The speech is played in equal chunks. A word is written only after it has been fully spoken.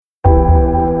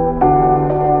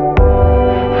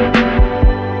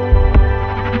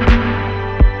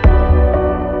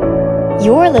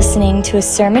are listening to a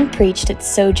sermon preached at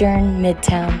Sojourn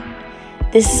Midtown.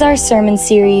 This is our sermon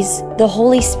series, The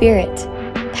Holy Spirit,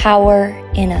 Power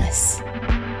in Us.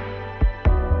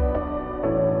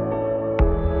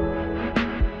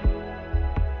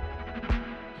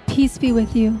 Peace be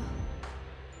with you.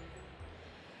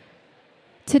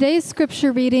 Today's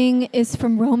scripture reading is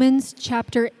from Romans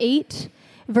chapter 8,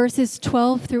 verses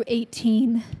 12 through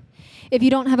 18. If you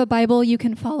don't have a Bible, you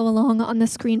can follow along on the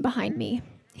screen behind me.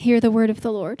 Hear the word of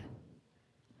the Lord.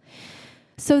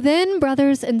 So then,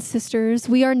 brothers and sisters,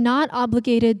 we are not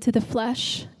obligated to the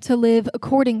flesh to live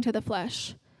according to the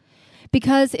flesh.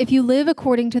 Because if you live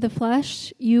according to the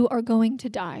flesh, you are going to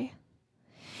die.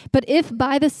 But if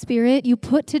by the Spirit you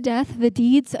put to death the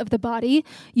deeds of the body,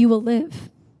 you will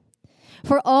live.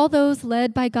 For all those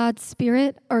led by God's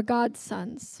Spirit are God's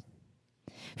sons.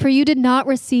 For you did not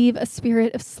receive a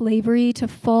spirit of slavery to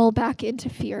fall back into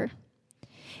fear.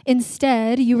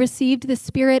 Instead, you received the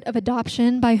Spirit of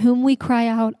adoption by whom we cry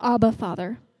out, Abba,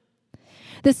 Father.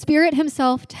 The Spirit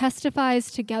himself testifies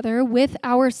together with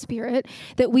our spirit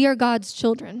that we are God's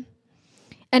children.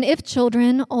 And if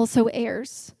children, also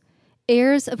heirs,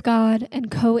 heirs of God and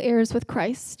co-heirs with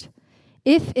Christ,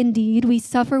 if indeed we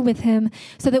suffer with him,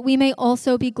 so that we may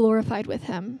also be glorified with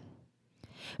him.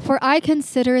 For I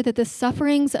consider that the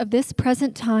sufferings of this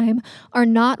present time are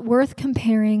not worth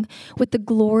comparing with the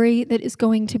glory that is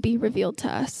going to be revealed to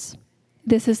us.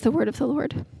 This is the word of the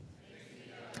Lord.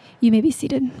 You may be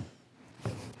seated.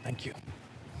 Thank you.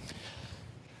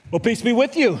 Well, peace be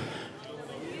with you.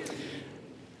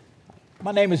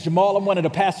 My name is Jamaal. I'm one of the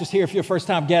pastors here. If you're a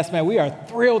first-time guest, man, we are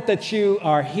thrilled that you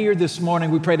are here this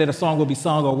morning. We pray that a song will be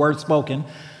sung or word spoken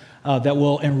that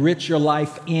will enrich your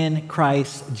life in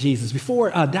Christ Jesus.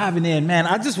 Before diving in, man,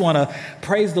 I just want to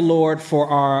praise the Lord for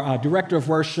our director of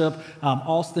worship,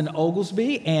 Austin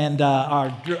Oglesby, and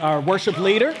our worship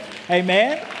leader,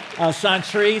 amen,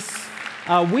 Chantrice.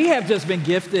 We have just been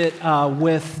gifted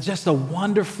with just a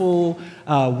wonderful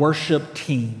worship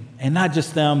team. And not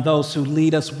just them, those who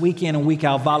lead us week in and week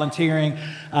out, volunteering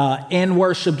in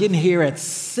worship, getting here at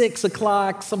 6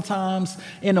 o'clock sometimes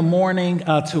in the morning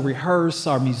to rehearse,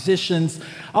 our musicians.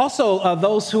 Also,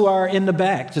 those who are in the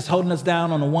back, just holding us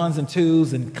down on the ones and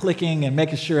twos and clicking and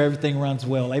making sure everything runs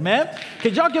well. Amen?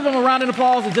 Could y'all give them a round of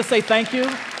applause and just say thank you?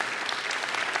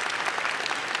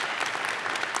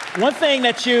 One thing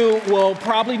that you will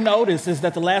probably notice is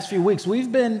that the last few weeks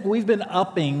we've been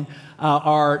upping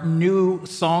our new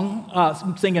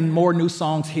song, singing more new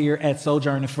songs here at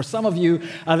Sojourn. And for some of you,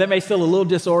 that may feel a little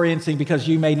disorienting because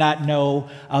you may not know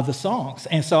the songs.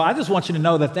 And so I just want you to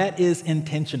know that that is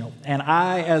intentional. And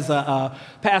I, as a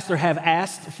pastor, have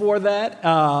asked for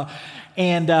that.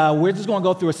 And we're just going to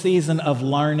go through a season of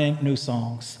learning new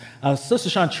songs.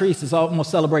 Sister Chantrice is almost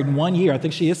celebrating 1 year. I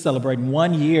think she is celebrating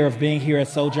 1 year of being here at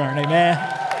Sojourn.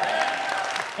 Amen.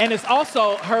 And it's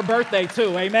also her birthday,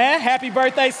 too. Amen. Happy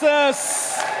birthday,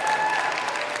 sis.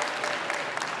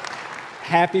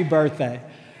 Happy birthday.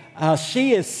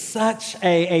 She is such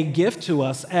a gift to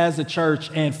us as a church.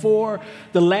 And for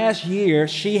the last year,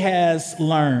 she has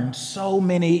learned so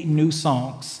many new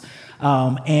songs.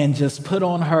 And just put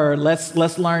on her,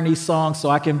 let's learn these songs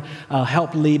so I can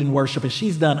help lead in worship. And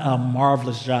she's done a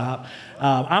marvelous job.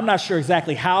 I'm not sure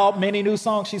exactly how many new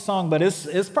songs she sung, but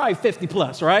it's probably 50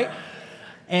 plus, right?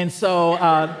 And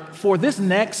so for this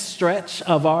next stretch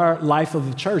of our life of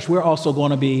the church, we're also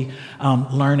going to be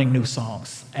learning new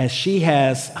songs. As she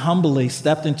has humbly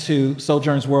stepped into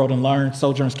Sojourn's world and learned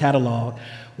Sojourn's catalog,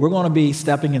 we're going to be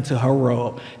stepping into her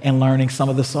world and learning some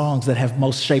of the songs that have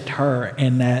most shaped her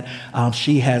and that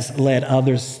she has led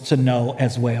others to know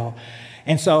as well.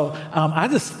 And so I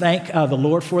just thank the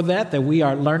Lord for that we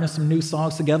are learning some new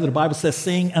songs together. The Bible says,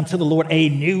 sing unto the Lord a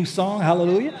new song.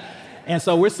 Hallelujah. And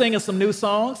so we're singing some new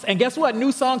songs. And guess what?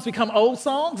 New songs become old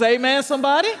songs. Amen,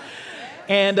 somebody?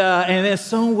 And then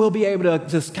soon we'll be able to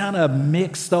just kind of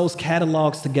mix those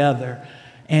catalogs together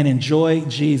and enjoy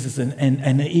Jesus in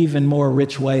an even more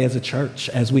rich way as a church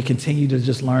as we continue to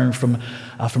just learn from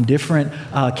different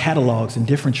catalogs and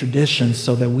different traditions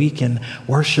so that we can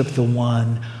worship the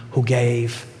one who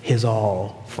gave his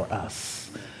all for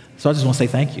us. So I just want to say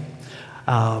thank you.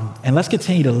 And let's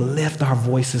continue to lift our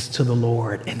voices to the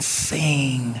Lord and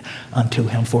sing unto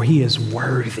him, for he is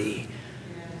worthy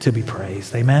to be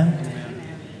praised. Amen?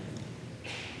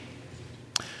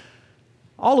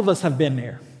 All of us have been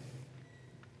there.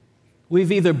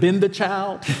 We've either been the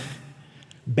child,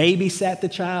 babysat the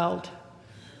child,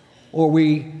 or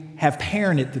we have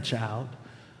parented the child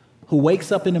who wakes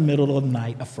up in the middle of the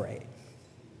night afraid.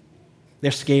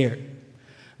 They're scared.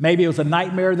 Maybe it was a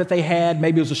nightmare that they had.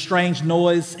 Maybe it was a strange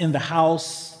noise in the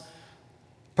house.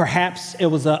 Perhaps it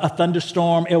was a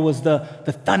thunderstorm. It was the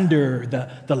thunder,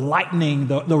 the lightning,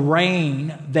 the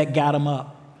rain that got them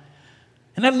up.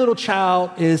 And that little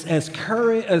child is as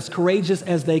courageous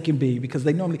as they can be, because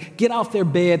they normally get off their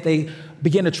bed, they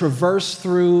begin to traverse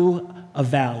through a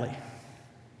valley,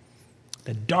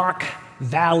 the dark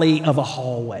valley of a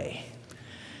hallway.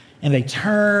 And they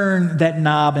turn that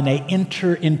knob and they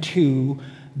enter into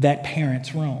that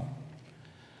parent's room.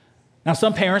 Now,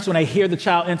 some parents, when they hear the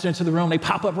child enter into the room, they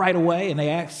pop up right away and they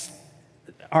ask,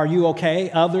 "Are you okay?"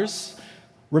 Others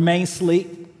remain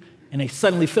asleep and they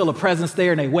suddenly feel a presence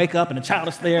there and they wake up and the child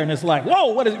is there and it's like,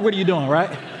 "Whoa, what are you doing?" Right?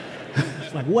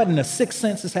 It's like, what in the sixth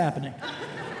sense is happening?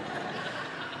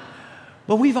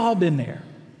 But we've all been there.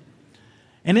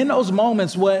 And in those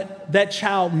moments, what that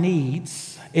child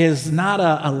needs is not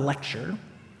a lecture.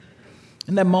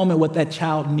 In that moment, what that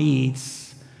child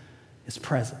needs is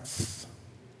presence.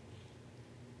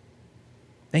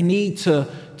 They need to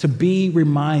be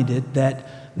reminded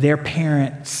that their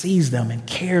parent sees them and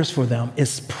cares for them,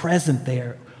 is present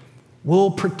there,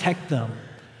 will protect them,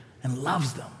 and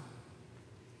loves them.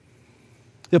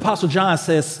 The Apostle John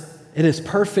says, "It is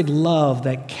perfect love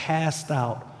that casts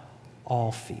out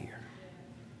all fear."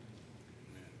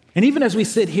 And even as we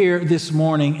sit here this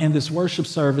morning in this worship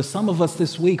service, some of us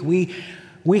this week, we're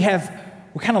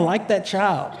kind of like that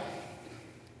child.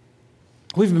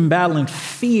 We've been battling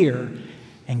fear,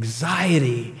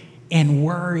 anxiety, and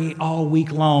worry all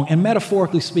week long. And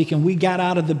metaphorically speaking, we got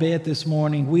out of the bed this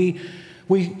morning.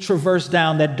 We traversed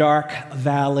down that dark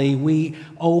valley. We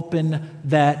opened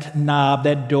that knob,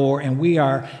 that door, and we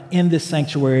are in this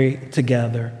sanctuary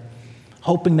together,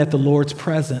 hoping that the Lord's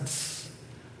presence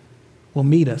will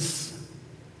meet us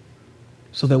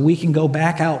so that we can go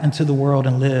back out into the world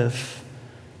and live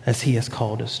as He has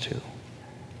called us to.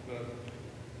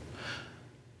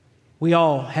 We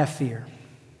all have fear.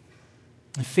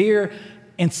 And fear,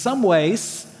 in some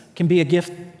ways, can be a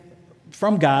gift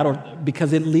from God, or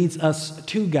because it leads us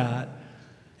to God.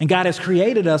 And God has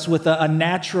created us with a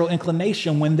natural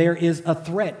inclination when there is a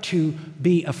threat to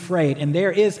be afraid. And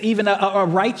there is even a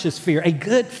righteous fear, a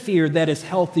good fear that is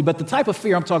healthy. But the type of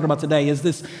fear I'm talking about today is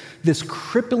this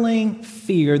crippling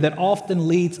fear that often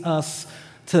leads us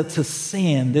to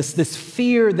sin, this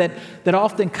fear that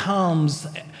often comes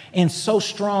in so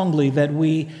strongly that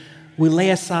we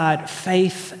lay aside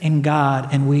faith in God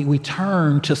and we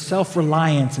turn to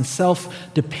self-reliance and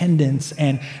self-dependence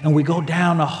and we go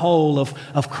down a hole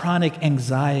of chronic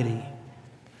anxiety.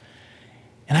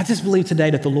 And I just believe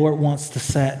today that the Lord wants to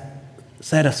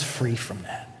set us free from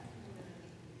that.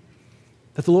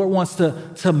 That the Lord wants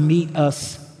to meet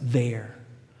us there.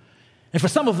 And for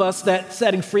some of us, that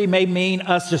setting free may mean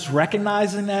us just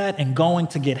recognizing that and going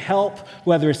to get help,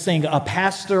 whether it's seeing a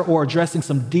pastor or addressing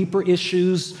some deeper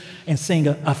issues and seeing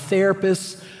a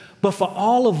therapist. But for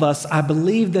all of us, I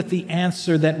believe that the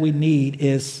answer that we need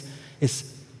is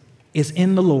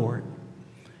in the Lord,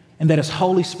 and that His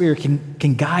Holy Spirit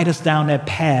can guide us down that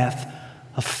path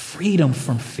of freedom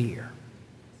from fear.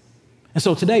 And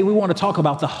so today we want to talk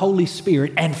about the Holy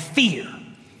Spirit and fear.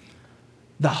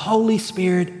 The Holy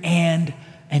Spirit and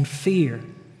fear.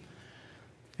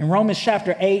 In Romans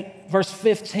chapter 8, verse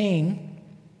 15,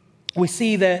 we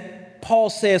see that Paul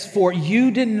says, "For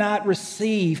you did not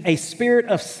receive a spirit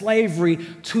of slavery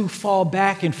to fall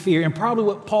back in fear." And probably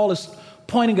what Paul is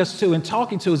pointing us to and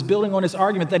talking to is building on this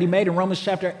argument that he made in Romans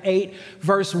chapter 8,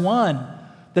 verse 1.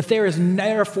 That there is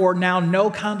therefore now no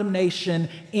condemnation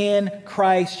in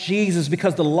Christ Jesus,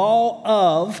 because the law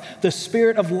of the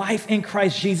Spirit of life in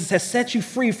Christ Jesus has set you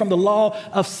free from the law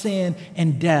of sin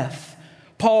and death.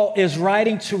 Paul is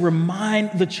writing to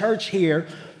remind the church here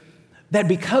that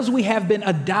because we have been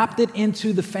adopted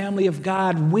into the family of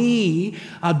God, we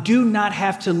do not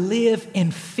have to live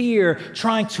in fear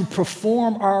trying to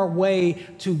perform our way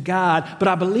to God. But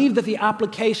I believe that the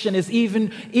application is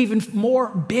even more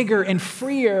bigger and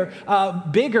freer,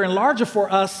 bigger and larger for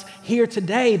us here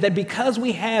today, that because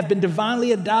we have been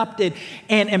divinely adopted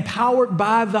and empowered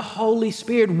by the Holy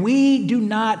Spirit, we do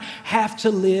not have to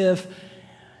live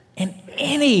in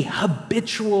any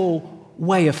habitual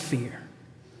way of fear.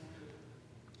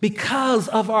 Because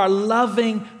of our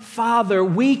loving Father,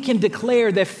 we can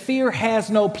declare that fear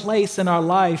has no place in our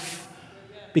life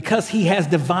because He has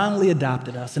divinely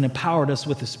adopted us and empowered us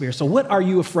with the Spirit. So what are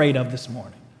you afraid of this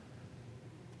morning?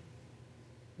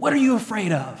 What are you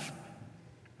afraid of?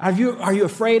 Are you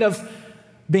afraid of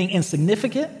being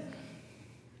insignificant?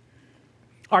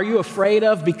 Are you afraid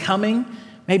of becoming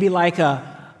maybe like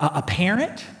a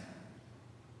parent?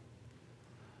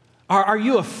 Are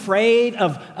you afraid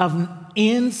of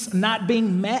ends not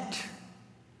being met?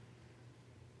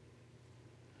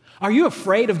 Are you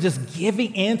afraid of just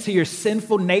giving in to your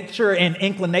sinful nature and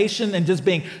inclination and just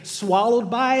being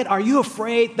swallowed by it? Are you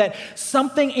afraid that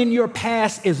something in your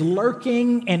past is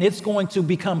lurking and it's going to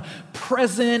become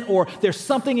present, or there's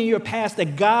something in your past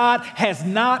that God has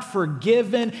not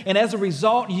forgiven, and as a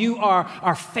result, you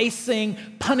are facing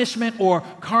punishment or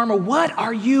karma? What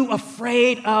are you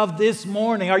afraid of this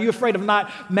morning? Are you afraid of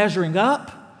not measuring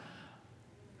up?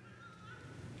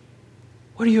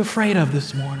 What are you afraid of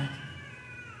this morning?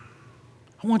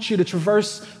 I want you to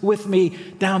traverse with me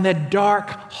down that dark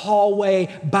hallway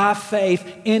by faith,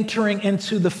 entering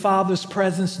into the Father's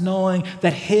presence, knowing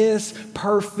that His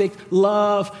perfect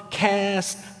love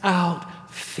casts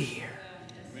out fear.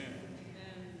 Amen.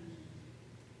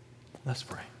 Let's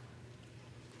pray.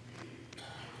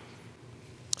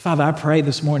 Father, I pray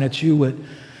this morning that you would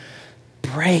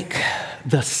break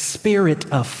the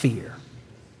spirit of fear.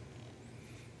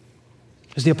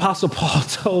 As the Apostle Paul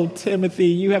told Timothy,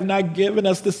 you have not given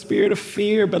us the spirit of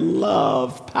fear, but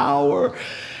love, power,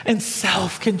 and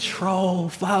self-control.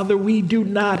 Father, we do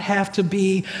not have to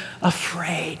be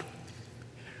afraid.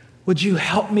 Would you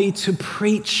help me to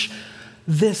preach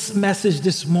this message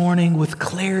this morning with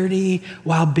clarity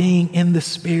while being in the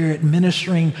Spirit,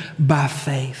 ministering by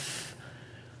faith?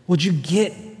 Would you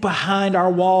get behind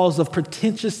our walls of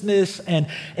pretentiousness and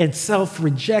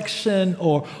self-rejection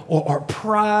or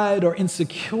pride or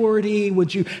insecurity?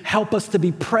 Would you help us to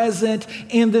be present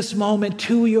in this moment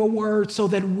to your word so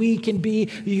that we can be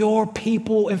your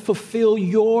people and fulfill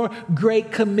your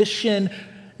great commission,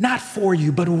 not for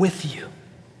you, but with you?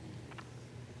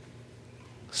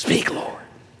 Speak, Lord.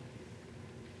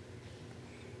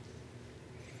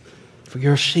 For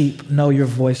your sheep know your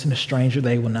voice, and a stranger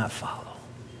they will not follow.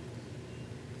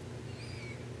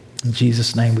 In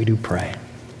Jesus' name we do pray.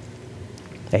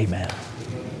 Amen.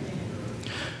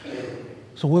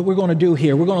 So what we're going to do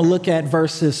here, we're going to look at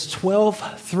verses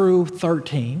 12 through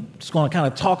 13. Just going to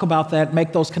kind of talk about that,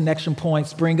 make those connection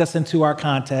points, bring us into our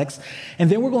context. And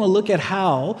then we're going to look at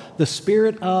how the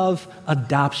spirit of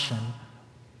adoption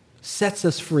sets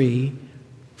us free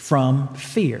from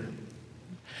fear.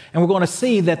 And we're going to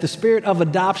see that the spirit of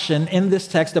adoption in this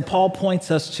text that Paul points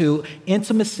us to,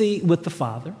 intimacy with the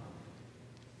Father,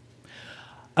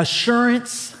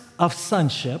 assurance of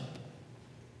sonship,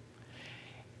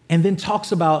 and then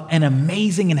talks about an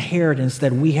amazing inheritance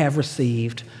that we have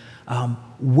received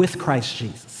with Christ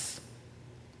Jesus.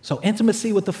 So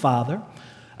intimacy with the Father,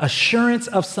 assurance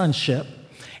of sonship,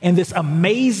 and this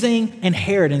amazing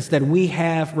inheritance that we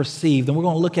have received. And we're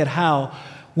going to look at how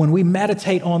when we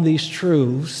meditate on these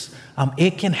truths,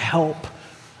 it can help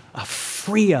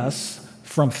free us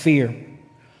from fear.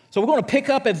 So we're going to pick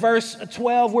up at verse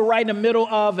 12. We're right in the middle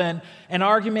of an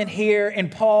argument here, and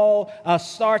Paul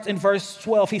starts in verse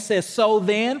 12. He says, so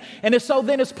then, and if so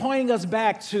then is pointing us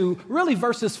back to really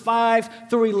verses 5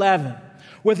 through 11,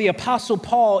 where the Apostle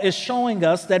Paul is showing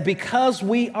us that because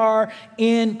we are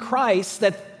in Christ,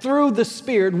 that through the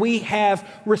Spirit we have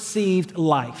received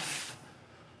life.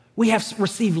 We have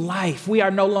received life. We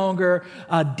are no longer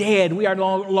dead. We are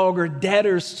no longer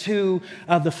debtors to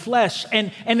the flesh.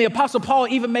 And the Apostle Paul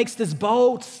even makes this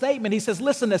bold statement. He says,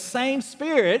 listen, the same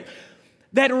Spirit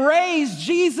that raised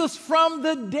Jesus from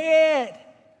the dead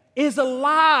is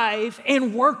alive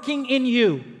and working in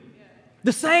you.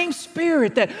 The same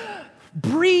Spirit that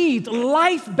breathed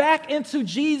life back into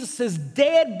Jesus'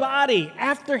 dead body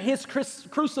after his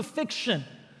crucifixion,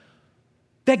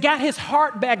 that got his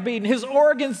heart back beating, his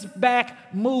organs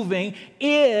back moving,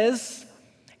 is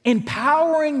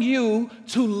empowering you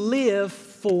to live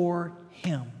for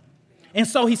him. And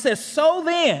so he says, so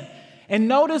then, and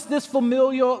notice this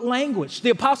familial language.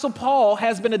 The Apostle Paul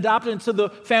has been adopted into the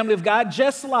family of God,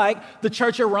 just like the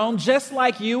church at Rome, just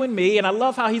like you and me. And I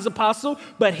love how he's apostle,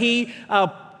 but he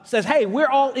says, hey, we're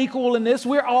all equal in this.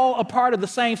 We're all a part of the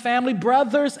same family,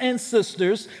 brothers and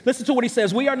sisters. Listen to what he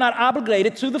says. We are not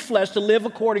obligated to the flesh to live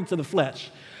according to the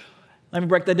flesh. Let me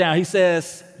break that down. He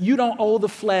says, you don't owe the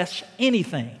flesh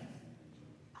anything.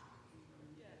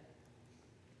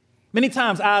 Many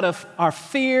times out of our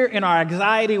fear and our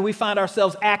anxiety, we find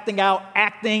ourselves acting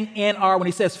in our, when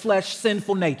he says flesh,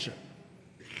 sinful nature.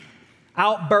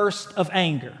 Outburst of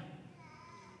anger,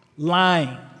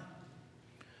 lying,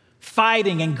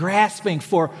 fighting and grasping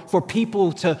for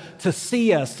people to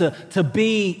see us, to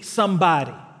be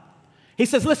somebody. He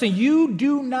says, listen, you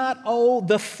do not owe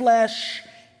the flesh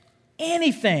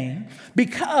anything,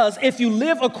 because if you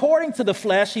live according to the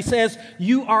flesh, he says,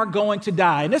 you are going to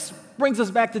die. And this brings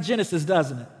us back to Genesis,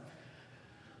 doesn't it?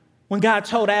 When God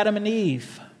told Adam and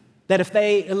Eve that if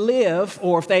they live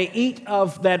or if they eat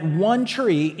of that one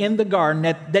tree in the garden,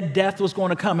 that death was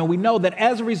going to come. And we know that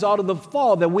as a result of the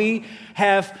fall that we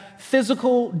have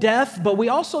physical death, but we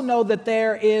also know that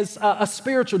there is a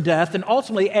spiritual death and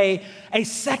ultimately a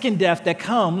second death that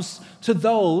comes to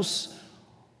those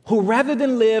who rather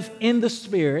than live in the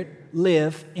spirit,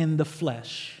 live in the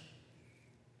flesh.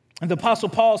 And the Apostle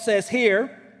Paul says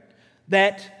here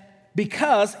that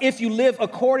because if you live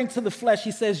according to the flesh,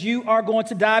 he says, you are going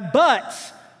to die. But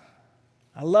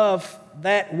I love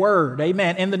that word,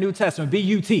 amen, in the New Testament,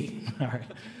 B-U-T, all right,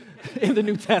 in the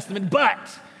New Testament.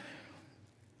 But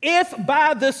if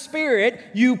by the Spirit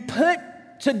you put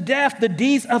to death the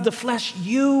deeds of the flesh,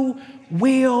 you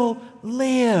will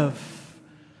live.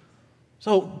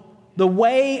 So the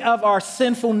way of our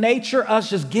sinful nature, us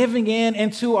just giving in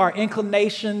into our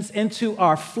inclinations, into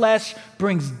our flesh,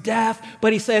 brings death.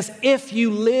 But he says, if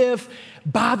you live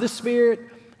by the Spirit,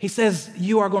 he says,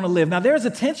 you are going to live. Now, there's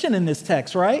a tension in this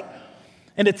text, right?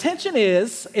 And the tension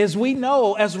is we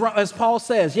know, as Paul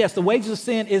says, yes, the wages of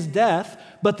sin is death,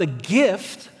 but the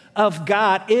gift of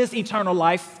God is eternal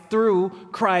life through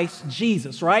Christ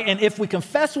Jesus, right? And if we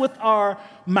confess with our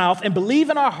mouth and believe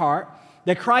in our heart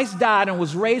that Christ died and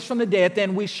was raised from the dead,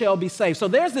 then we shall be saved. So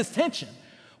there's this tension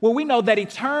where we know that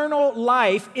eternal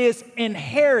life is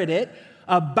inherited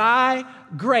by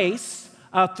grace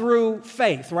through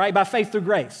faith, right? By faith through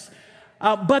grace.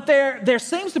 But there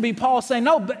seems to be Paul saying,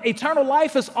 no, but eternal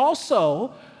life is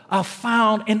also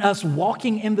found in us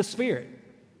walking in the Spirit,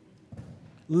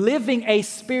 living a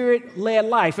Spirit-led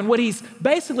life. And what he's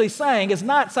basically saying is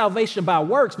not salvation by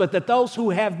works, but that those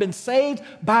who have been saved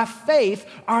by faith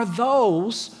are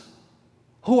those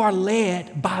who are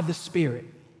led by the Spirit.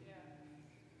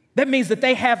 That means that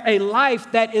they have a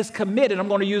life that is committed, I'm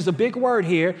going to use a big word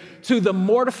here, to the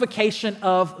mortification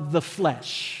of the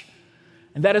flesh.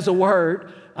 And that is a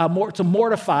word, to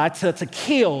mortify, to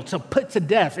kill, to put to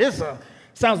death.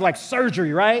 Sounds like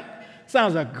surgery, right?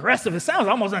 Sounds aggressive. It sounds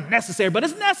almost unnecessary, but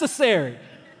it's necessary.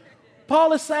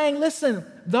 Paul is saying, listen,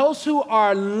 those who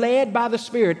are led by the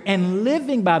Spirit and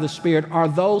living by the Spirit are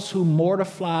those who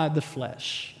mortify the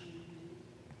flesh.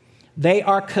 They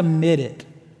are committed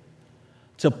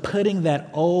to putting that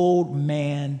old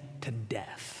man to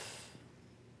death.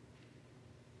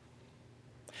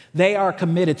 They are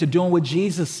committed to doing what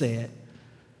Jesus said,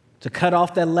 to cut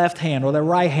off that left hand or that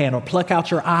right hand or pluck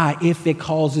out your eye if it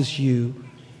causes you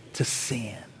to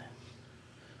sin.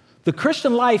 The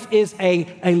Christian life is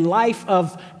a life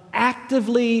of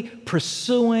actively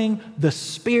pursuing the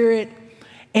Spirit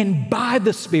and by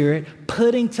the Spirit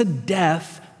putting to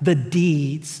death the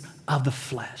deeds of the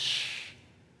flesh.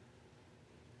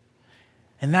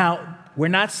 And now, we're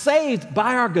not saved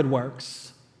by our good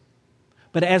works,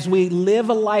 but as we live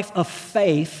a life of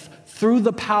faith through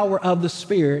the power of the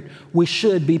Spirit, we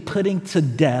should be putting to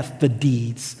death the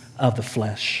deeds of the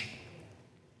flesh.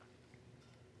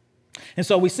 And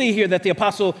so we see here that the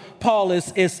Apostle Paul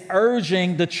is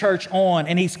urging the church on,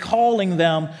 and he's calling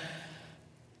them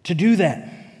to do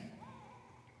that.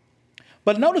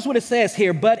 But notice what it says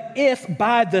here, but if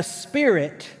by the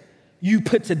Spirit you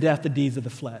put to death the deeds of the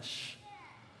flesh.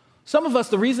 Some of us,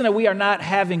 the reason that we are not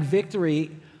having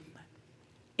victory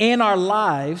in our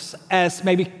lives as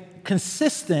maybe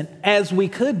consistent as we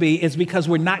could be is because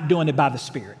we're not doing it by the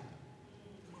Spirit.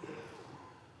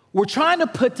 We're trying to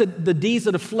put to the deeds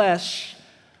of the flesh,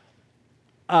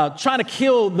 trying to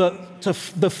kill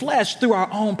the flesh through our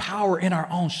own power and our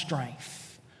own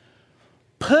strength.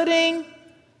 Putting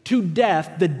to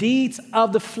death the deeds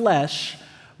of the flesh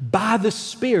by the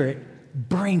Spirit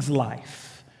brings life.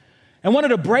 And one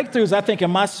of the breakthroughs, I think, in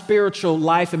my spiritual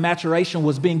life and maturation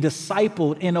was being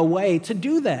discipled in a way to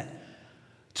do that.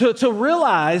 To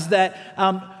realize that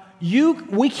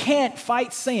we can't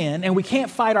fight sin and we can't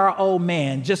fight our old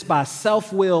man just by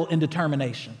self-will and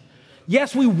determination.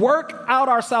 Yes, we work out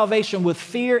our salvation with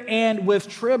fear and with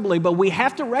trembling, but we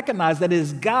have to recognize that it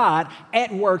is God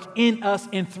at work in us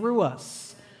and through us.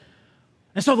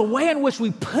 And so the way in which we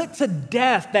put to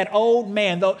death that old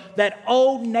man, that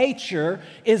old nature,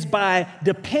 is by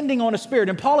depending on the Spirit.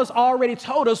 And Paul has already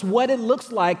told us what it looks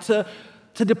like to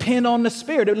depend on the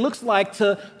Spirit. It looks like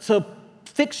to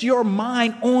fix your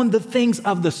mind on the things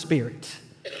of the Spirit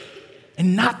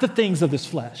and not the things of this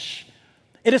flesh.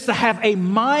 It is to have a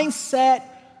mindset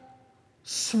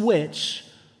switch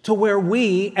to where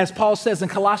we, as Paul says in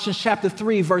Colossians chapter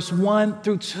 3, verse 1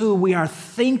 through 2, we are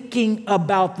thinking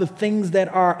about the things that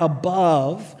are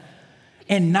above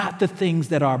and not the things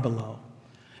that are below.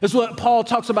 It's what Paul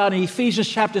talks about in Ephesians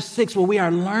chapter 6, where we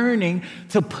are learning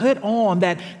to put on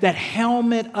that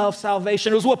helmet of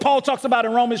salvation. It's what Paul talks about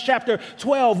in Romans chapter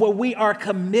 12, where we are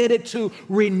committed to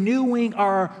renewing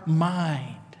our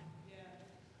mind.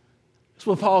 It's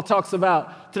what Paul talks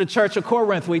about to the church of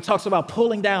Corinth, where he talks about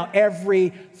pulling down every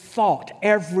thought,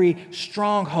 every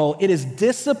stronghold. It is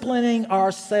disciplining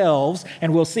ourselves,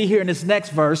 and we'll see here in this next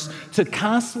verse, to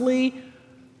constantly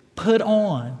put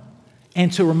on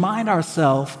and to remind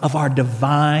ourselves of our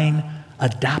divine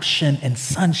adoption and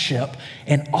sonship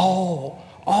and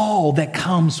all that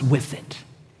comes with it.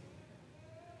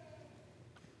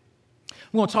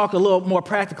 We're going to talk a little more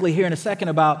practically here in a second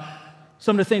about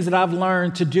some of the things that I've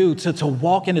learned to do to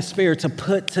walk in the Spirit, to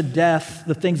put to death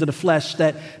the things of the flesh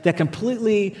that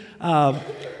completely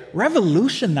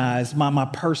revolutionize my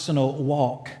personal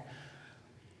walk.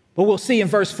 But we'll see in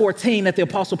verse 14 that the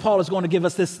Apostle Paul is going to give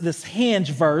us this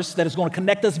hinge verse that is going to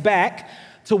connect us back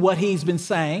to what he's been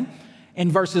saying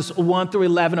in verses 1 through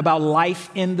 11 about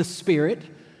life in the Spirit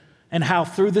and how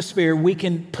through the Spirit we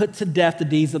can put to death the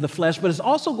deeds of the flesh. But it's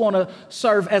also going to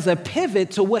serve as a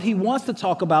pivot to what he wants to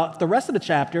talk about the rest of the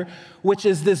chapter, which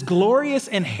is this glorious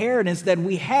inheritance that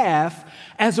we have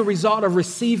as a result of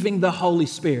receiving the Holy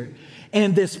Spirit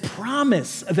and this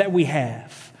promise that we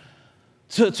have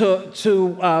to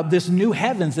this new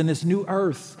heavens and this new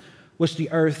earth, which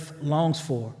the earth longs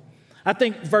for. I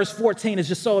think verse 14 is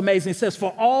just so amazing. It says,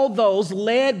 for all those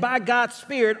led by God's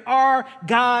Spirit are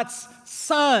God's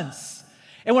sons.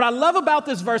 And what I love about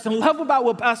this verse and love about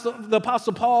what the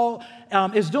Apostle Paul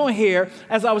is doing here,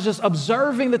 as I was just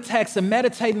observing the text and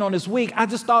meditating on this week, I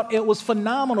just thought it was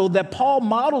phenomenal that Paul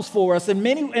models for us in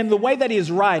the way that he is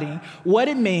writing what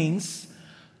it means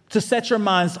to set your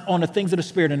minds on the things of the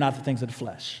Spirit and not the things of the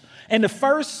flesh. In the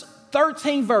first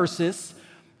 13 verses,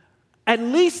 at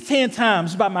least 10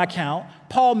 times by my count,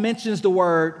 Paul mentions the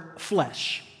word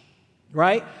flesh,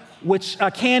 right? Which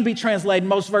can be translated in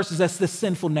most verses as the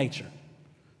sinful nature.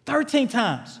 13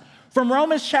 times. From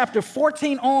Romans chapter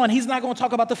 14 on, he's not going to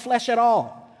talk about the flesh at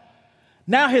all.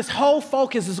 Now his whole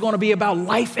focus is going to be about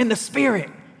life in the Spirit.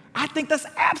 I think that's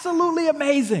absolutely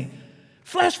amazing.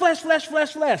 Flesh, flesh, flesh,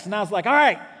 flesh, flesh. And I was like, all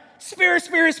right, Spirit,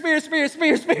 Spirit, Spirit, Spirit,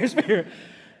 Spirit, Spirit, Spirit.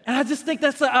 And I just think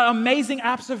that's an amazing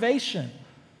observation,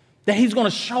 that he's going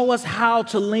to show us how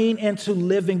to lean into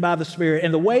living by the Spirit.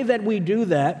 And the way that we do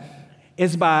that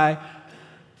is by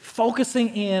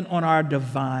focusing in on our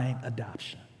divine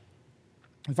adoption.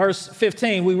 In verse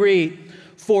 15, we read,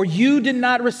 for you did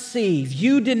not receive.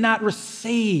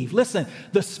 Listen,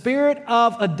 the spirit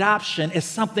of adoption is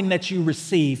something that you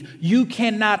receive. You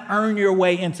cannot earn your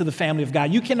way into the family of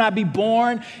God. You cannot be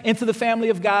born into the family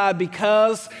of God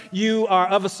because you are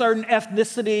of a certain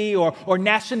ethnicity or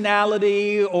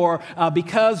nationality or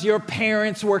because your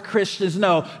parents were Christians.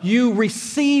 No, you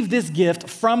receive this gift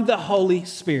from the Holy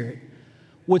Spirit,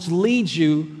 which leads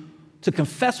you to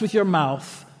confess with your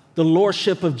mouth the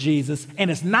lordship of Jesus.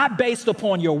 And it's not based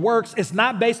upon your works. It's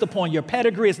not based upon your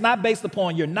pedigree. It's not based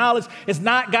upon your knowledge. It's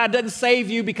not, God doesn't save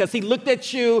you because he looked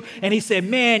at you and he said,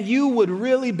 man, you would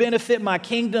really benefit my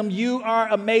kingdom. You are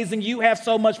amazing. You have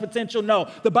so much potential. No,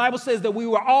 the Bible says that we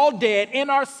were all dead in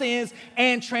our sins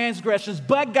and transgressions,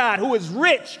 but God, who is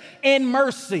rich in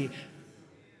mercy,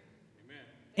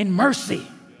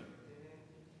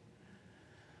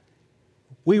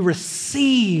 we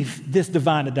receive this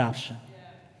divine adoption.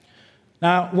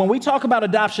 Now, when we talk about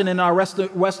adoption in our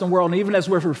Western world, and even as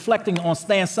we're reflecting on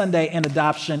Stand Sunday and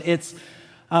adoption, it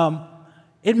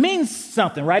means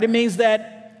something, right? It means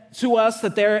that to us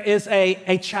that there is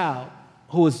a child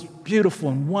who is beautiful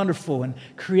and wonderful and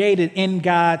created in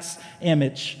God's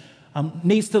image,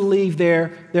 needs to leave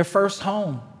their first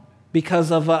home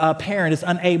because of a parent is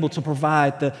unable to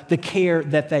provide the care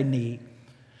that they need.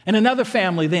 And another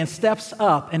family then steps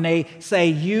up and they say,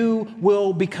 you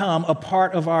will become a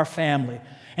part of our family.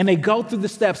 And they go through the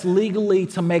steps legally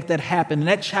to make that happen. And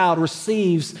that child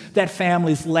receives that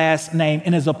family's last name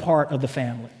and is a part of the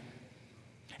family.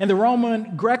 In the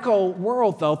Roman Greco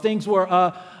world, though, things were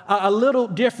a little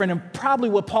different. And probably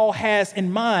what Paul has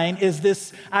in mind is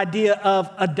this idea of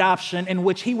adoption, in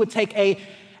which he would take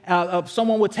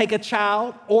someone would take a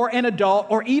child or an adult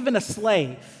or even a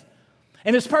slave.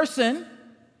 And this person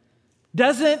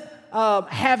doesn't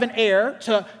have an heir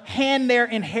to hand their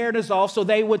inheritance off, so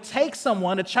they would take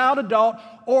someone, a child, adult,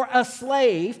 or a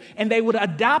slave, and they would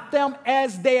adopt them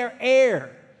as their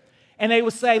heir. And they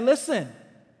would say, listen,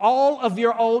 all of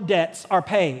your old debts are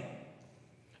paid.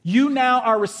 You now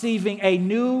are receiving a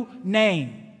new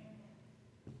name.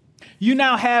 You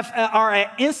now are an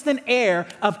instant heir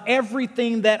of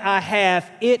everything that I have.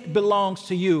 It belongs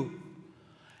to you.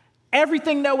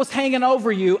 Everything that was hanging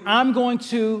over you, I'm going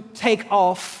to take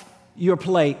off your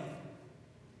plate.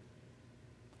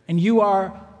 And you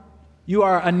are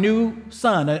a new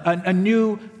son, a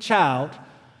new child.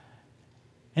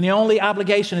 And the only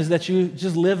obligation is that you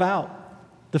just live out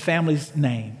the family's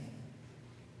name.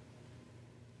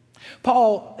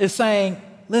 Paul is saying,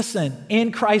 listen,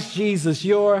 in Christ Jesus,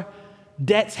 your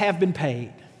debts have been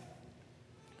paid.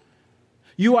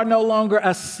 You are no longer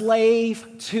a slave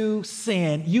to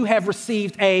sin. You have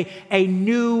received a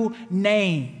new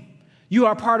name. You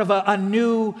are part of a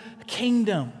new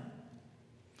kingdom.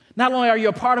 Not only are you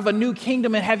a part of a new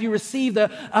kingdom and have you received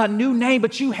a new name,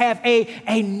 but you have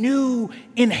a new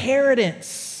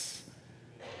inheritance.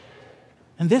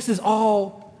 And this is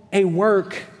all a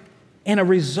work and a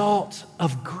result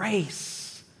of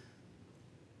grace.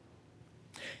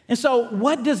 And so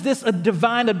what does this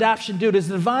divine adoption do? This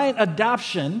divine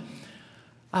adoption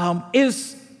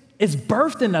is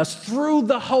birthed in us through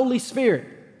the Holy Spirit.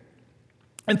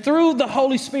 And through the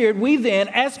Holy Spirit, we then,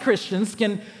 as Christians,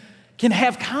 can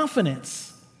have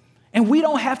confidence. And we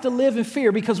don't have to live in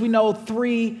fear because we know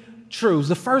three truths.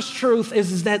 The first truth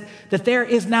is that there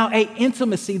is now an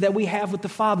intimacy that we have with the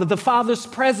Father. The Father's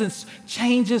presence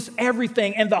changes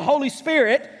everything. And the Holy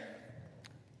Spirit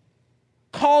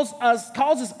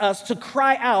causes us to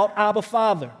cry out, Abba,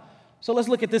 Father. So let's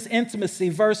look at this intimacy.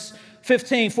 Verse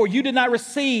 15, for you did not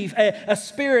receive a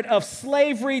spirit of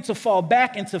slavery to fall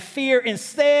back into fear.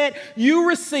 Instead, you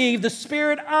received the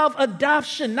spirit of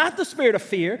adoption, not the spirit of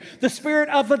fear, the spirit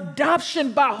of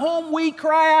adoption by whom we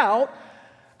cry out,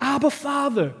 Abba,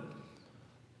 Father.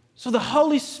 So the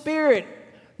Holy Spirit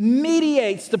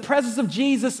mediates the presence of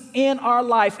Jesus in our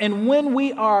life. And when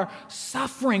we are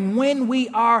suffering, when we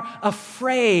are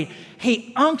afraid,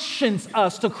 he unctions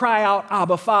us to cry out,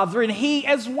 Abba, Father. And he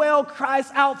as well cries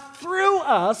out through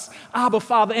us, Abba,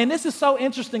 Father. And this is so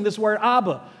interesting, this word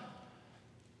Abba,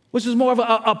 which is more of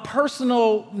a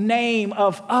personal name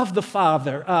of the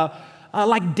Father,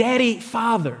 like Daddy,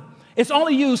 Father. It's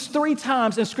only used 3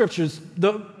 times in scriptures.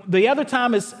 The other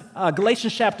time is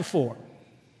Galatians chapter 4.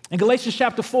 In Galatians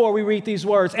chapter 4, we read these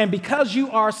words, and because you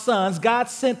are sons, God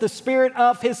sent the Spirit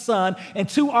of his Son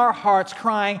into our hearts,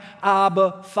 crying,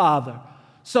 Abba, Father.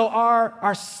 So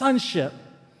our sonship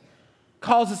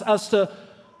causes us to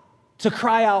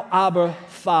cry out, Abba,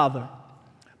 Father.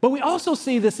 But we also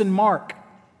see this in Mark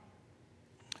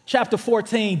chapter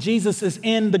 14. Jesus is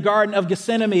in the Garden of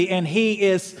Gethsemane, and he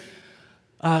is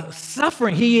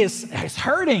suffering. He is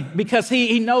hurting because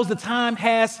he knows the time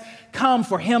has come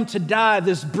for him to die,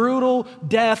 this brutal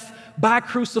death by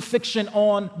crucifixion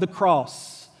on the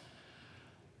cross.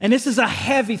 And this is a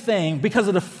heavy thing because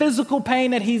of the physical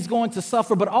pain that he's going to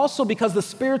suffer, but also because the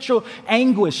spiritual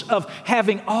anguish of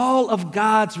having all of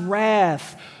God's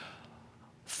wrath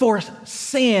for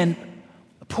sin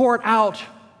poured out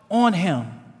on him.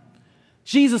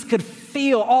 Jesus could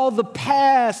feel all the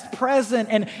past, present,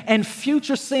 and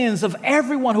future sins of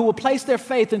everyone who will place their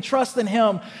faith and trust in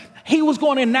him. He was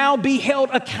going to now be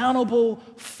held accountable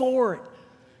for it.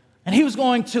 And he was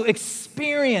going to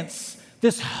experience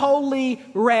this holy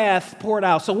wrath poured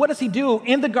out. So what does he do?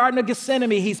 In the Garden of Gethsemane,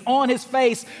 he's on his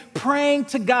face praying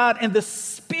to God, and the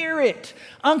Spirit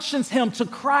unctions him to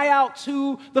cry out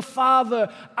to the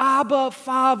Father, Abba,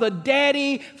 Father,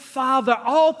 Daddy, Father,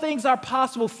 all things are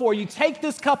possible for you. Take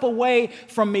this cup away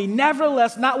from me.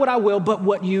 Nevertheless, not what I will, but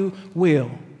what you will.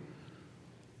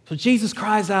 So Jesus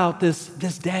cries out this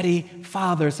Daddy,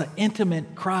 Father. It's an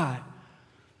intimate cry.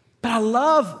 But I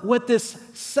love what this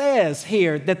says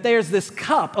here, that there's this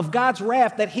cup of God's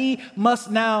wrath that he must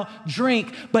now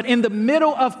drink. But in the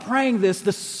middle of praying this,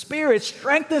 the Spirit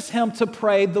strengthens him to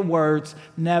pray the words,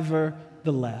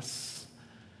 nevertheless.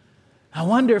 I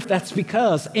wonder if that's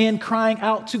because in crying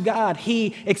out to God,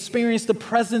 he experienced the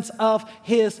presence of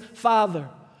his Father.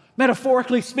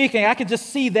 Metaphorically speaking, I could just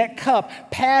see that cup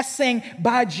passing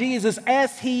by Jesus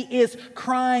as he is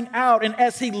crying out. And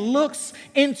as he looks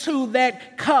into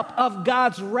that cup of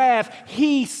God's wrath,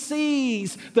 he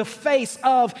sees the face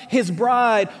of his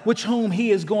bride, which whom he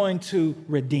is going to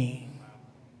redeem.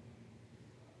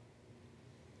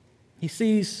 He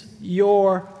sees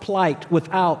your plight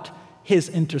without his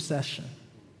intercession.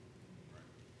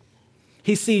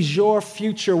 He sees your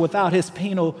future without his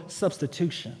penal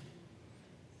substitution.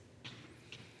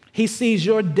 He sees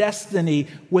your destiny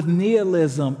with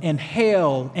nihilism and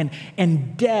hell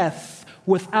and death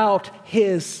without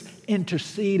his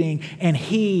interceding. And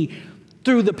he,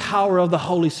 through the power of the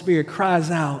Holy Spirit,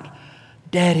 cries out,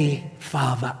 Daddy,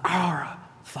 Father, our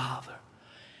Father.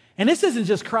 And this isn't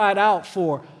just cried out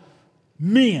for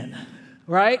men,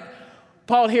 right?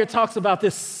 Paul here talks about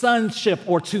this sonship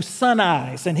or to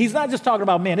sonize, and he's not just talking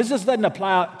about men. This just doesn't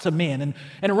apply to men. And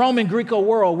in the Roman Greco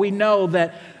world, we know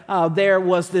that there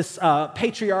was this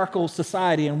patriarchal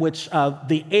society in which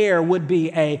the heir would be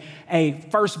a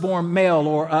firstborn male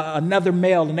or another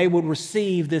male, and they would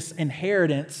receive this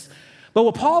inheritance. But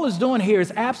what Paul is doing here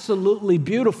is absolutely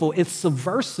beautiful. It's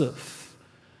subversive.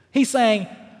 He's saying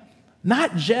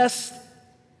not just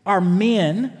are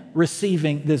men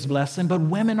receiving this blessing, but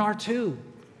women are too.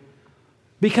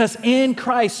 Because in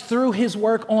Christ, through his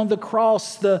work on the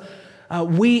cross,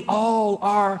 we all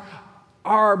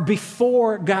are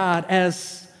before God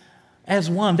as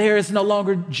one. There is no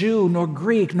longer Jew, nor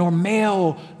Greek, nor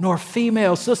male, nor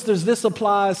female. Sisters, this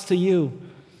applies to you.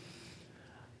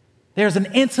 There's an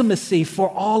intimacy for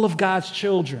all of God's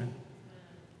children.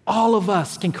 All of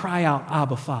us can cry out,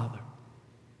 Abba, Father.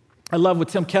 I love what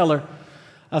Tim Keller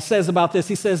says about this.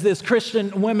 He says this: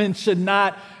 Christian women should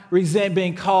not resent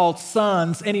being called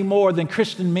sons any more than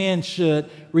Christian men should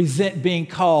resent being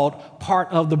called part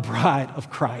of the bride of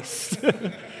Christ.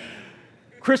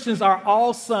 Christians are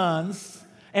all sons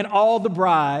and all the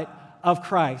bride of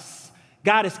Christ.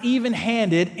 God is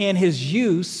even-handed in his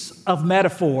use of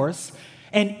metaphors,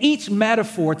 and each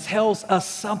metaphor tells us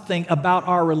something about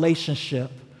our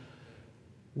relationship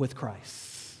with Christ.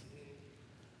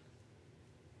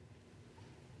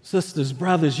 Sisters,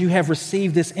 brothers, you have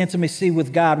received this intimacy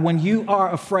with God. When you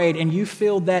are afraid and you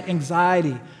feel that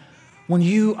anxiety, when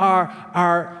you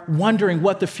are wondering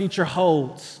what the future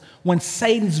holds, when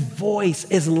Satan's voice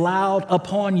is loud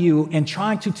upon you and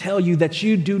trying to tell you that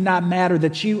you do not matter,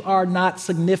 that you are not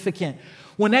significant,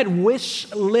 when that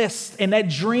wish list and that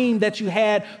dream that you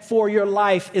had for your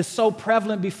life is so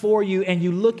prevalent before you, and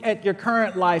you look at your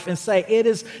current life and say, it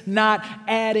is not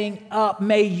adding up,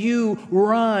 may you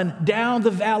run down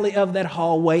the valley of that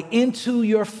hallway into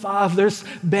your Father's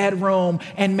bedroom,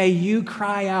 and may you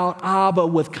cry out, Abba,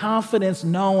 with confidence,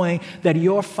 knowing that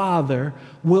your Father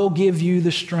will give you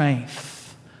the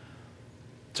strength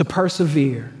to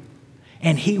persevere,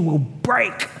 and he will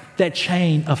break that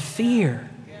chain of fear.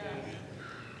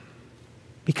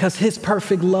 Because his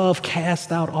perfect love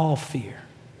casts out all fear.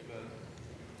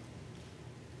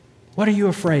 What are you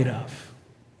afraid of?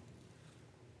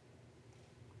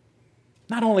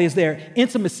 Not only is there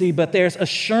intimacy, but there's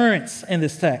assurance in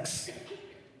this text.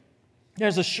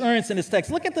 There's assurance in this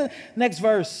text. Look at the next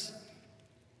verse.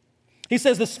 He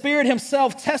says, the Spirit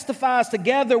himself testifies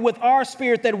together with our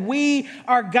spirit that we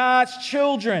are God's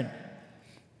children.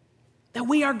 That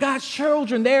we are God's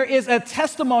children. There is a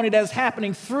testimony that is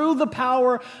happening through the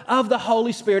power of the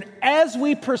Holy Spirit as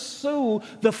we pursue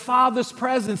the Father's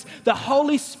presence. The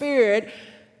Holy Spirit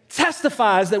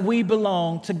testifies that we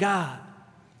belong to God.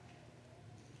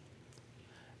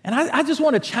 And I just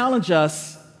want to challenge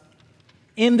us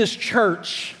in this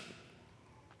church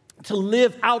to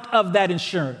live out of that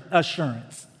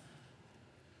assurance.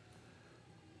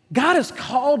 God has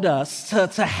called us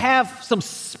to have some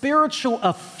spiritual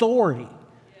authority,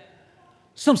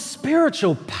 some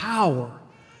spiritual power.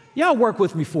 Y'all work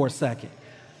with me for a second.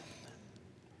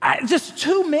 Just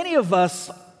too many of us,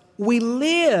 we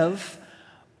live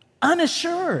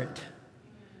unassured.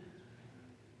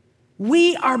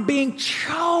 We are being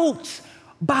choked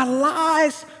by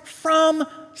lies from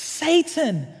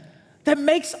Satan that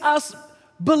makes us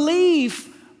believe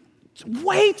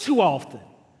way too often.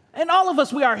 And all of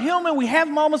us, we are human, we have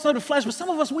moments of the flesh, but some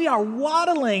of us, we are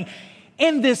waddling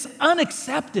in this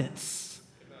unacceptance,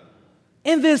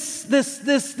 in this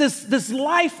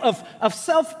life of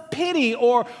self-pity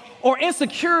or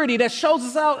insecurity that shows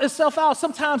itself out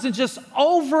sometimes in just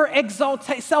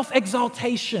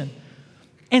self-exaltation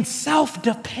and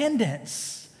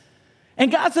self-dependence.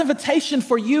 And God's invitation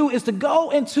for you is to go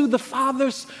into the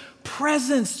Father's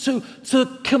presence,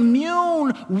 to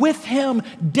commune with him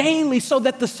daily so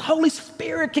that the Holy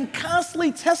Spirit can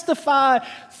constantly testify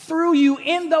through you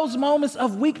in those moments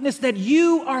of weakness that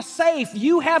you are safe,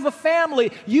 you have a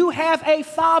family, you have a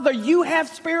Father, you have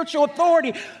spiritual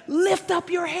authority. Lift up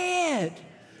your head.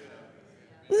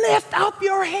 Lift up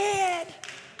your head.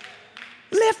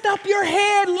 Lift up your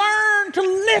head. Learn to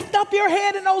lift up your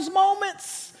head in those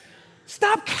moments.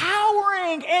 Stop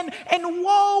cowering and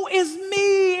woe is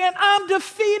me and I'm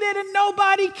defeated and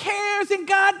nobody cares and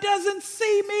God doesn't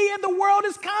see me and the world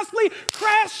is constantly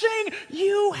crashing.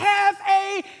 You have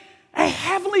a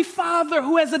heavenly Father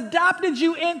who has adopted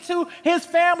you into his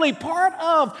family. Part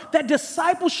of that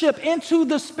discipleship into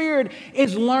the Spirit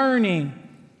is learning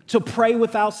to pray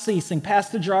without ceasing.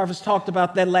 Pastor Jarvis talked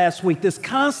about that last week. This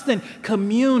constant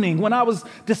communing. When I was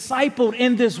discipled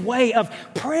in this way of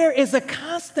prayer is a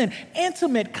constant,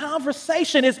 intimate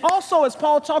conversation. It's also, as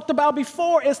Paul talked about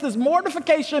before, it's this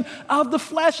mortification of the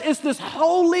flesh. It's this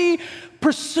holy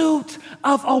pursuit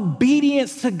of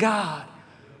obedience to God.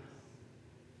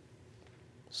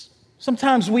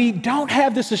 Sometimes we don't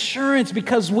have this assurance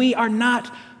because we are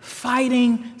not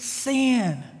fighting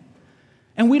sin.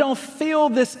 And we don't feel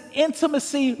this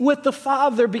intimacy with the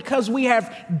Father because we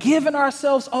have given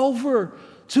ourselves over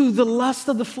to the lust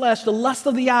of the flesh, the lust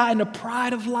of the eye, and the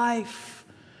pride of life.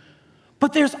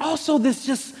 But there's also this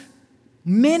just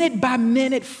minute by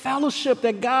minute fellowship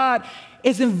that God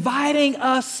is inviting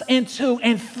us into,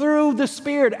 and through the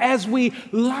Spirit as we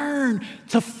learn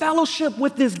to fellowship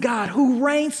with this God who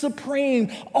reigns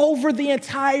supreme over the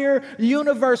entire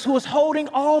universe, who is holding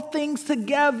all things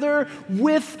together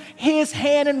with his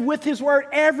hand and with his word.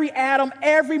 Every atom,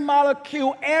 every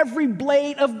molecule, every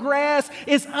blade of grass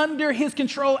is under his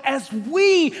control. As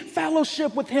we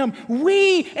fellowship with him,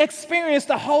 we experience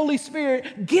the Holy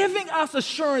Spirit giving us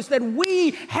assurance that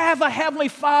we have a Heavenly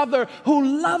Father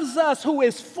who loves us, who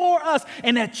is for us,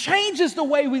 and that changes the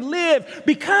way we live.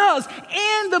 Because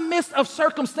in the midst of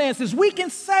circumstances, we can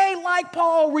say like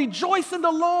Paul, rejoice in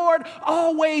the Lord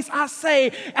always. I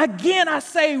say, again I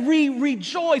say,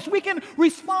 rejoice. We can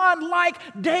respond like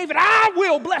David, I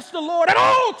will bless the Lord at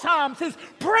all times. His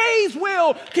praise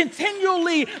will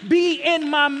continually be in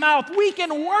my mouth. We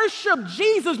can worship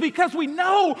Jesus because we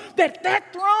know that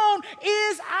that throne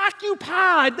is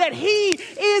occupied, that he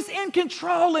is in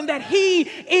control, and that he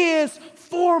is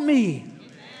for me.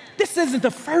 This isn't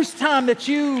the first time that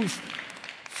you've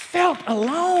felt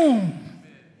alone.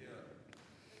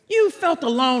 You felt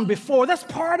alone before. That's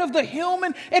part of the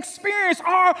human experience.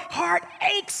 Our heart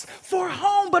aches for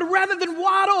home, but rather than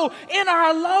waddle in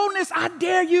our aloneness, I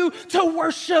dare you to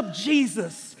worship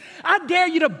Jesus. I dare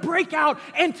you to break out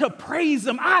and to praise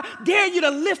him. I dare you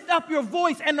to lift up your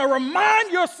voice and to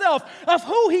remind yourself of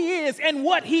who he is and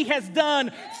what he has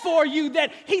done for you.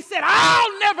 That he said,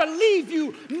 I'll never leave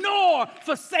you nor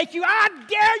forsake you. I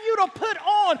dare you to put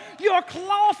on your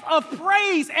cloth of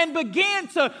praise and begin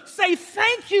to say,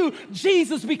 thank you,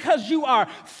 Jesus, because you are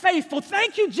faithful.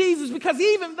 Thank you, Jesus, because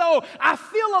even though I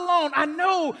feel alone, I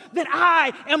know that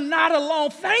I am not alone.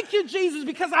 Thank you, Jesus,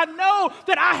 because I know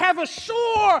that I have a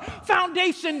sure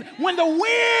foundation. When the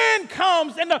wind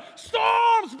comes and the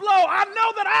storms blow, I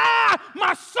know that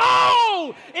my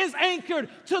soul is anchored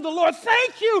to the Lord.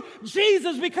 Thank you,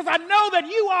 Jesus, because I know that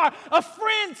you are a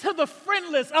friend to the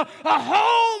friendless, a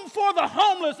home for the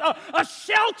homeless, a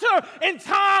shelter in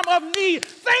time of need.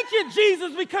 Thank you,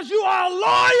 Jesus, because you are a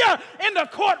lawyer in the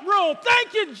courtroom.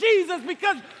 Thank you, Jesus,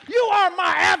 because you are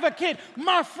my advocate,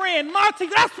 my friend, my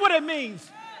teacher. That's what it means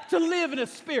to live in the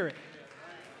Spirit.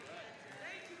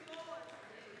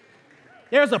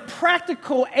 There's a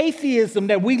practical atheism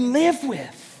that we live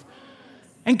with.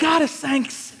 And God is saying,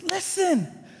 listen,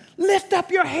 lift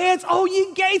up your heads, O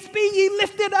ye gates, be ye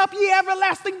lifted up, ye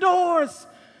everlasting doors.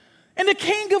 And the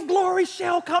King of glory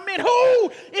shall come in.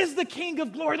 Who is the King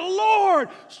of glory? The Lord,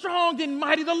 strong and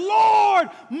mighty. The Lord,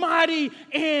 mighty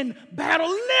in battle.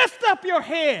 Lift up your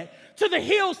head to the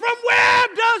hills. From where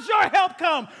does your help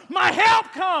come? My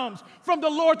help comes from the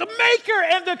Lord, the maker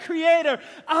and the creator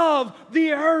of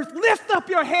the earth. Lift up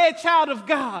your head, child of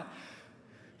God.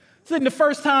 This isn't the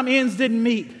first time ends didn't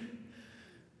meet.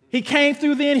 He came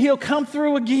through then, he'll come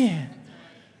through again.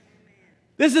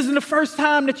 This isn't the first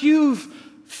time that you've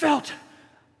felt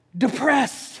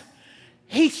depressed.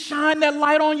 He shined that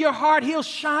light on your heart. He'll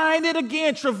shine it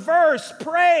again. Traverse,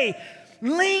 pray,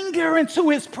 linger into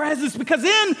his presence, because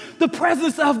in the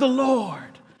presence of the Lord,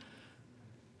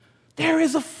 there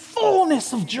is a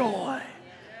fullness of joy.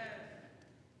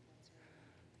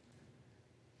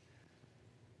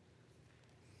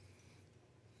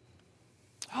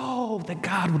 Oh, that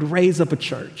God would raise up a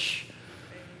church.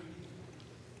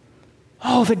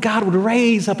 Oh, that God would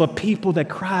raise up a people that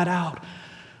cried out,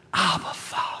 Abba,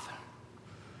 Father.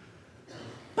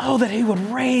 Oh, that he would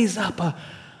raise up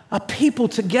a people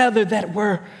together that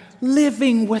were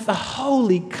living with a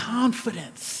holy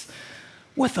confidence,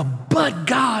 with a but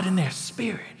God in their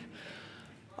spirit.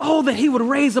 Oh, that he would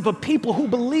raise up a people who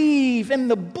believe in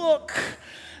the book,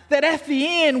 that at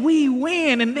the end we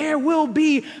win, and there will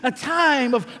be a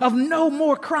time of no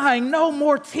more crying, no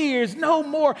more tears, no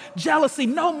more jealousy,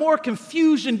 no more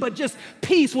confusion, but just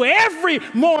peace, where every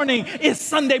morning is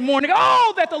Sunday morning.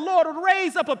 Oh, that the Lord would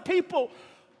raise up a people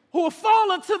who will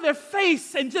fall onto their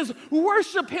face and just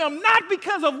worship him, not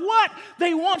because of what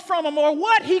they want from him or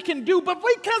what he can do, but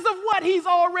because of what he's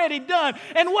already done.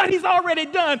 And what he's already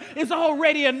done is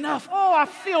already enough. Oh, I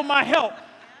feel my help.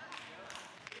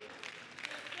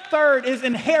 Third is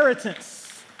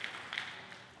inheritance.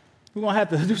 We're going to have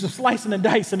to do some slicing and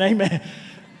dicing, amen.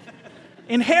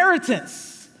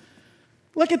 Inheritance.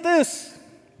 Look at this.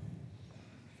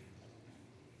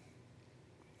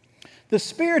 The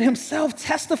Spirit himself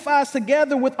testifies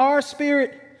together with our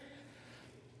spirit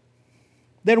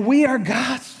that we are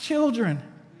God's children.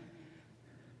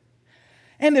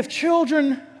 And if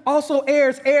children, also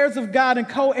heirs, heirs of God and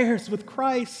co-heirs with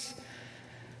Christ.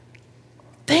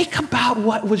 Think about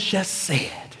what was just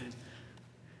said.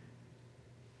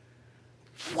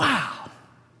 Wow.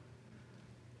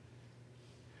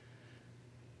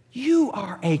 You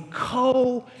are a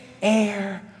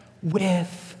co-heir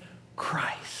with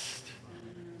Christ.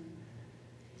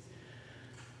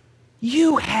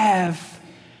 You have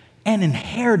an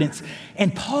inheritance.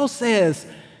 And Paul says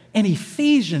in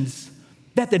Ephesians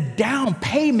that the down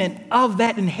payment of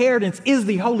that inheritance is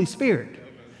the Holy Spirit.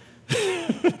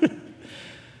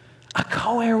 A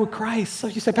co-heir with Christ. So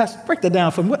you say, Pastor, break that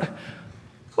down for me.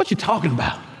 What you talking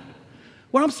about?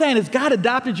 What I'm saying is God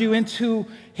adopted you into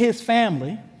his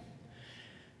family.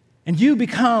 And you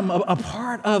become a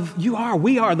part of,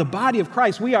 we are the body of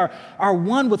Christ. We are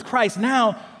one with Christ.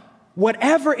 Now,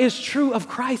 whatever is true of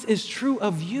Christ is true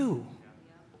of you.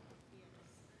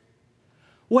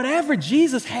 Whatever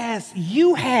Jesus has,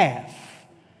 you have.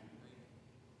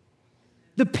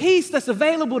 The peace that's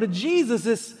available to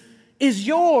Jesus is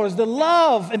yours. The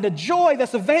love and the joy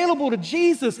that's available to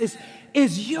Jesus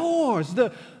is yours.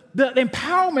 The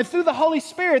empowerment through the Holy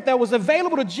Spirit that was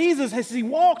available to Jesus as he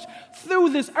walked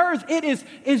through this earth, it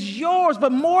is yours.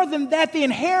 But more than that, the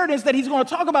inheritance that he's going to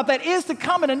talk about that is to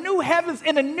come in a new heavens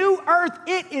and a new earth,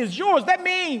 it is yours. That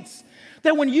means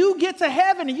that when you get to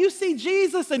heaven and you see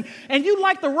Jesus and you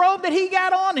like the robe that he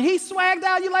got on and he swagged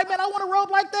out, you're like, man, I want a robe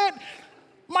like that.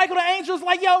 Michael the angel's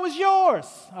like, yo, it's yours.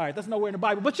 All right, that's nowhere in the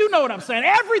Bible, but you know what I'm saying.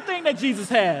 Everything that Jesus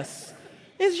has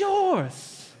is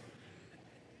yours.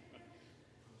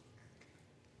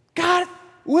 God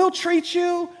will treat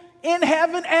you in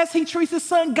heaven as he treats his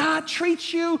son. God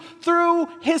treats you through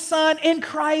his son in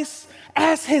Christ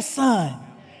as his son.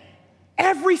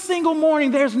 Every single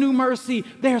morning, there's new mercy,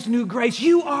 there's new grace.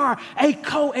 You are a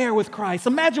co-heir with Christ.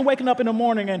 Imagine waking up in the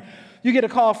morning and you get a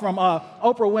call from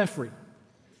Oprah Winfrey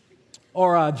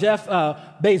or Jeff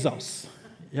Bezos.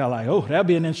 Y'all like, oh, that'd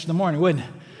be an interesting morning, wouldn't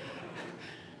it?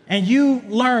 And you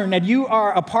learn that you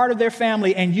are a part of their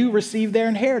family and you receive their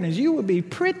inheritance, you would be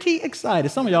pretty excited.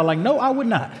 Some of y'all are like, no, I would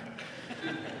not.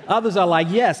 Others are like,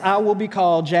 yes, I will be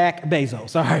called Jack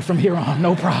Bezos. All right, from here on,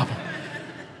 no problem.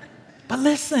 But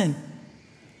listen,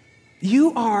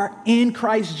 you are in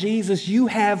Christ Jesus. You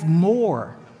have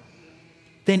more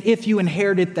than if you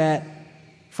inherited that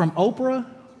from Oprah,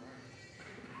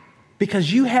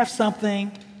 because you have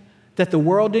something that the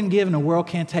world didn't give and the world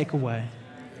can't take away.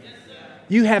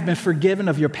 You have been forgiven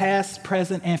of your past,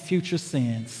 present, and future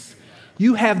sins.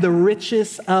 You have the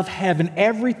riches of heaven.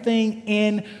 Everything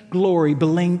in glory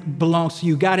belongs to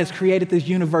you. God has created this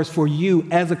universe for you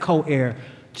as a co-heir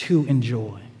to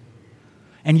enjoy.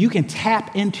 And you can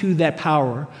tap into that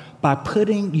power by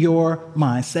setting your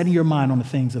mind on the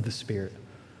things of the Spirit.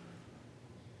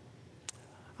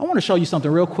 I want to show you something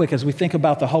real quick as we think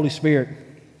about the Holy Spirit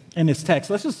in this text.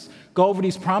 Let's just go over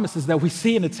these promises that we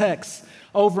see in the text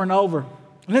over and over.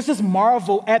 Let's just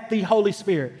marvel at the Holy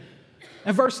Spirit.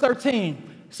 In verse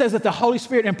 13, it says that the Holy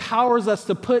Spirit empowers us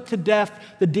to put to death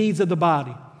the deeds of the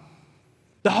body.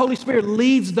 The Holy Spirit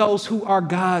leads those who are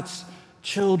God's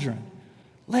children.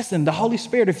 Listen, the Holy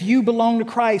Spirit, if you belong to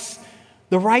Christ,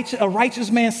 a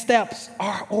righteous man's steps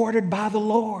are ordered by the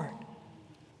Lord.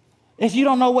 If you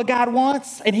don't know what God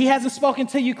wants and he hasn't spoken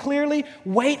to you clearly,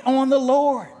 wait on the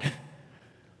Lord.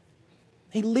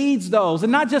 He leads those,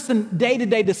 and not just in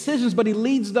day-to-day decisions, but he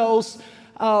leads those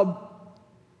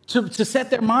to set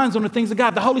their minds on the things of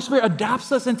God. The Holy Spirit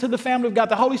adopts us into the family of God.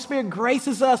 The Holy Spirit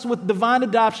graces us with divine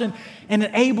adoption and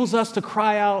enables us to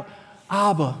cry out,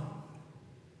 Abba.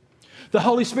 The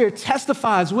Holy Spirit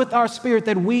testifies with our spirit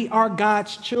that we are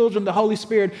God's children. The Holy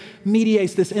Spirit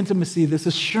mediates this intimacy, this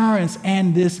assurance,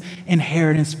 and this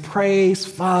inheritance. Praise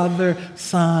Father,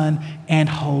 Son, and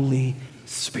Holy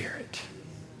Spirit.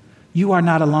 You are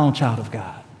not alone, child of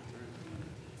God.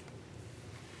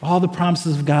 All the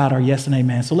promises of God are yes and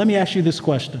amen. So let me ask you this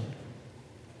question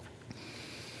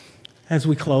as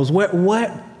we close.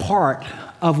 What part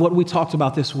of what we talked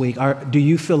about this week do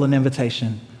you feel an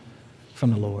invitation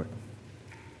from the Lord?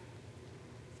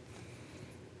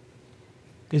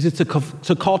 Is it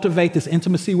to cultivate this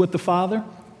intimacy with the Father?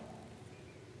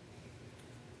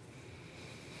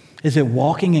 Is it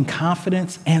walking in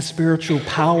confidence and spiritual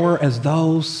power as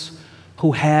those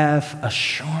who have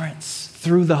assurance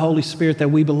through the Holy Spirit that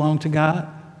we belong to God?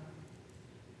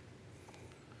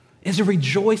 Is it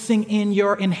rejoicing in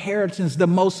your inheritance, the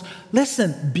most,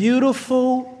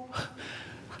 beautiful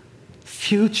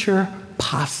future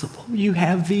possible? You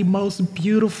have the most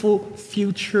beautiful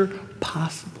future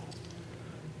possible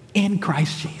in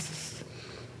Christ Jesus.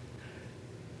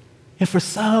 And for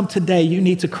some today, you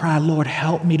need to cry, Lord,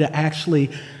 help me to actually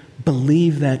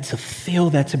believe that, to feel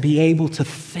that, to be able to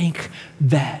think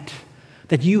that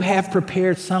you have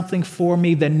prepared something for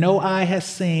me that no eye has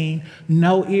seen,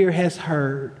 no ear has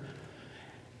heard,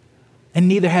 and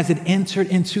neither has it entered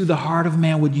into the heart of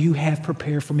man what you have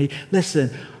prepared for me. Listen,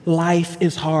 life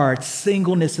is hard.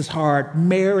 Singleness is hard.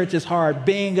 Marriage is hard.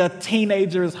 Being a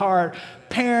teenager is hard.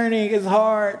 Parenting is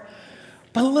hard.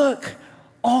 But look,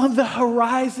 on the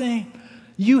horizon,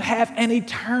 you have an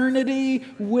eternity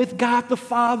with God the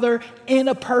Father in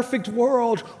a perfect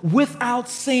world without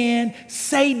sin.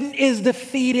 Satan is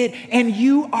defeated and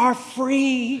you are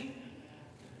free.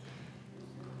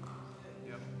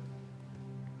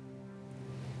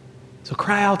 So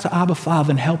cry out to Abba Father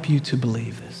and help you to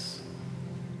believe this.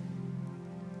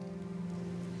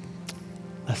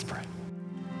 Let's pray.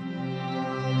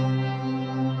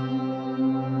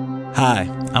 Hi,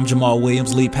 I'm Jamaal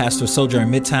Williams, lead pastor of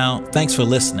Sojourn Midtown. Thanks for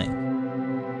listening.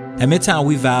 At Midtown,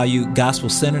 we value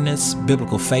gospel-centeredness,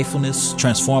 biblical faithfulness,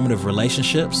 transformative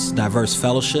relationships, diverse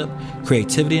fellowship,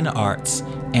 creativity in the arts,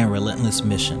 and relentless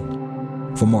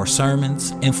mission. For more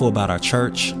sermons, info about our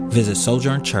church, visit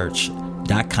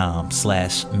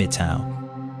sojournchurch.com/Midtown.